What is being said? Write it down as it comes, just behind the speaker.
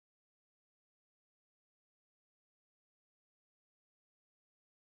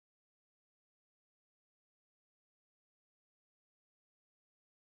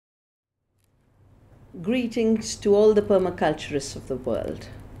Greetings to all the permaculturists of the world.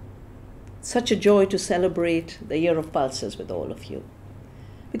 Such a joy to celebrate the Year of Pulses with all of you,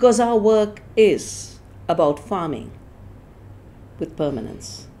 because our work is about farming with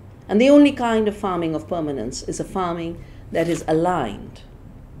permanence. And the only kind of farming of permanence is a farming that is aligned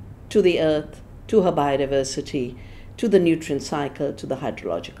to the earth, to her biodiversity, to the nutrient cycle, to the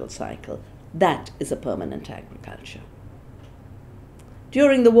hydrological cycle. That is a permanent agriculture.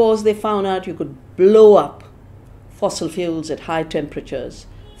 During the wars, they found out you could blow up fossil fuels at high temperatures,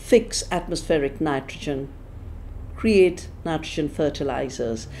 fix atmospheric nitrogen, create nitrogen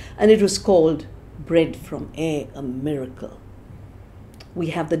fertilizers, and it was called bread from air, a miracle. We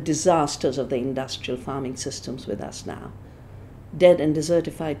have the disasters of the industrial farming systems with us now. Dead and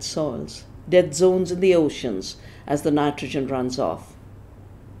desertified soils, dead zones in the oceans as the nitrogen runs off.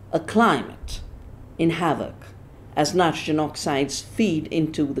 A climate in havoc as nitrogen oxides feed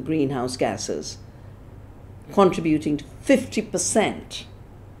into the greenhouse gases, contributing to 50%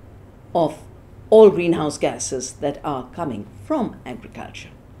 of all greenhouse gases that are coming from agriculture.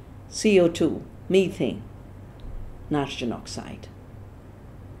 CO2, methane, nitrogen oxide.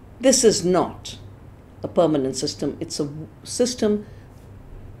 This is not a permanent system. It's a system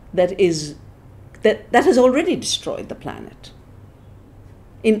that has already destroyed the planet.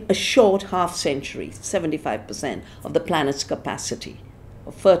 In a short half century, 75% of the planet's capacity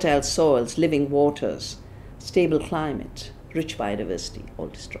of fertile soils, living waters, stable climate, rich biodiversity, all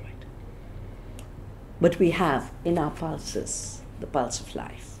destroyed. But we have in our pulses the pulse of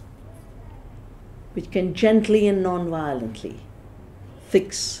life, which can gently and non-violently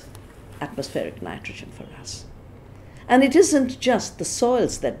fix atmospheric nitrogen for us. And it isn't just the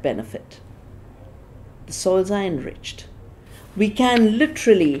soils that benefit. The soils are enriched. We can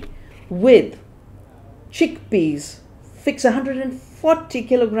literally, with chickpeas, fix 140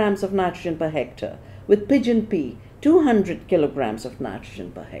 kilograms of nitrogen per hectare. With pigeon pea, 200 kilograms of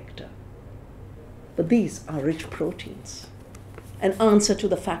nitrogen per hectare. But these are rich proteins. An answer to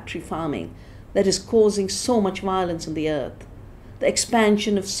the factory farming that is causing so much violence on the earth. The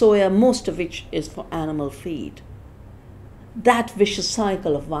expansion of soya, most of which is for animal feed. That vicious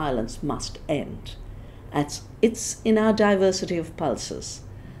cycle of violence must end. It's in our diversity of pulses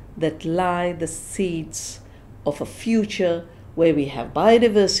that lie the seeds of a future where we have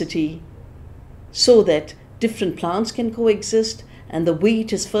biodiversity so that different plants can coexist and the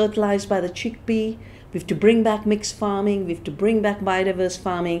wheat is fertilized by the chickpea. We have to bring back mixed farming. We have to bring back biodiverse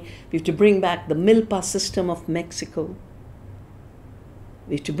farming. We have to bring back the milpa system of Mexico.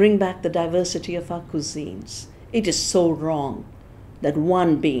 We have to bring back the diversity of our cuisines. It is so wrong that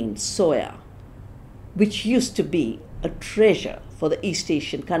one bean, soya, which used to be a treasure for the East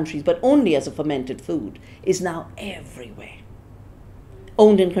Asian countries, but only as a fermented food, is now everywhere.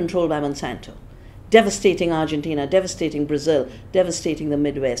 Owned and controlled by Monsanto. Devastating Argentina, devastating Brazil, devastating the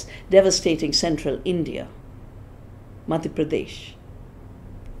Midwest, devastating central India, Madhya Pradesh,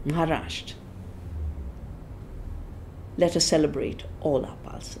 Maharashtra. Let us celebrate all our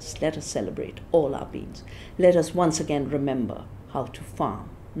pulses. Let us celebrate all our beans. Let us once again remember how to farm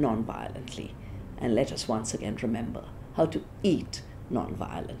non-violently. And let us once again remember how to eat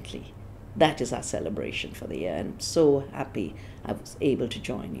non-violently. That is our celebration for the year. And I'm so happy I was able to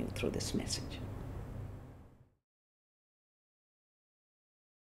join you through this message.